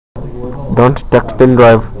Don't text and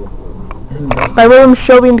drive. My William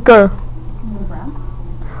Shelby and go.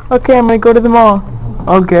 Okay, I'm gonna go to the mall.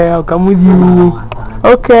 Okay, I'll come with you.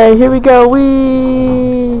 Okay, here we go.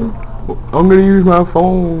 Whee! I'm gonna use my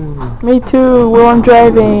phone. Me too, while I'm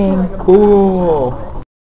driving. Cool.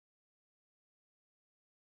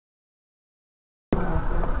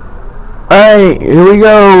 Alright, here we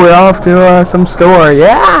go. We're off to some store.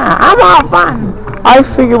 Yeah, I'm all fun. I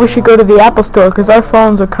figure we should go to the Apple store because our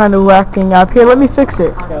phones are kind of lacking up. Here, let me fix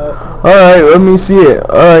it. Alright, let me see it.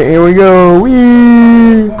 Alright, here we go.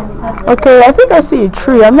 Whee! Okay, I think I see a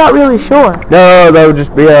tree. I'm not really sure. No, that would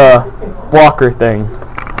just be a blocker thing.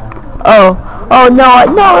 Oh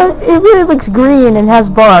no, it really looks green and has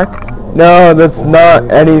bark. No, that's not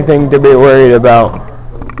anything to be worried about.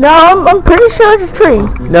 No, I'm pretty sure it's a tree.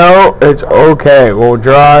 No, it's okay. We'll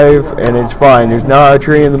drive and it's fine. There's not a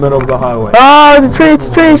tree in the middle of the highway. Oh, it's a tree, it's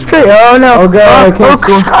a tree, it's a tree. Oh no. Oh god, I can't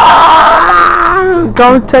see.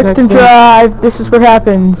 Don't text and drive. This is what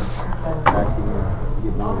happens.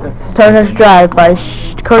 Turn us drive by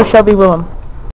Dakota Shelby Willem.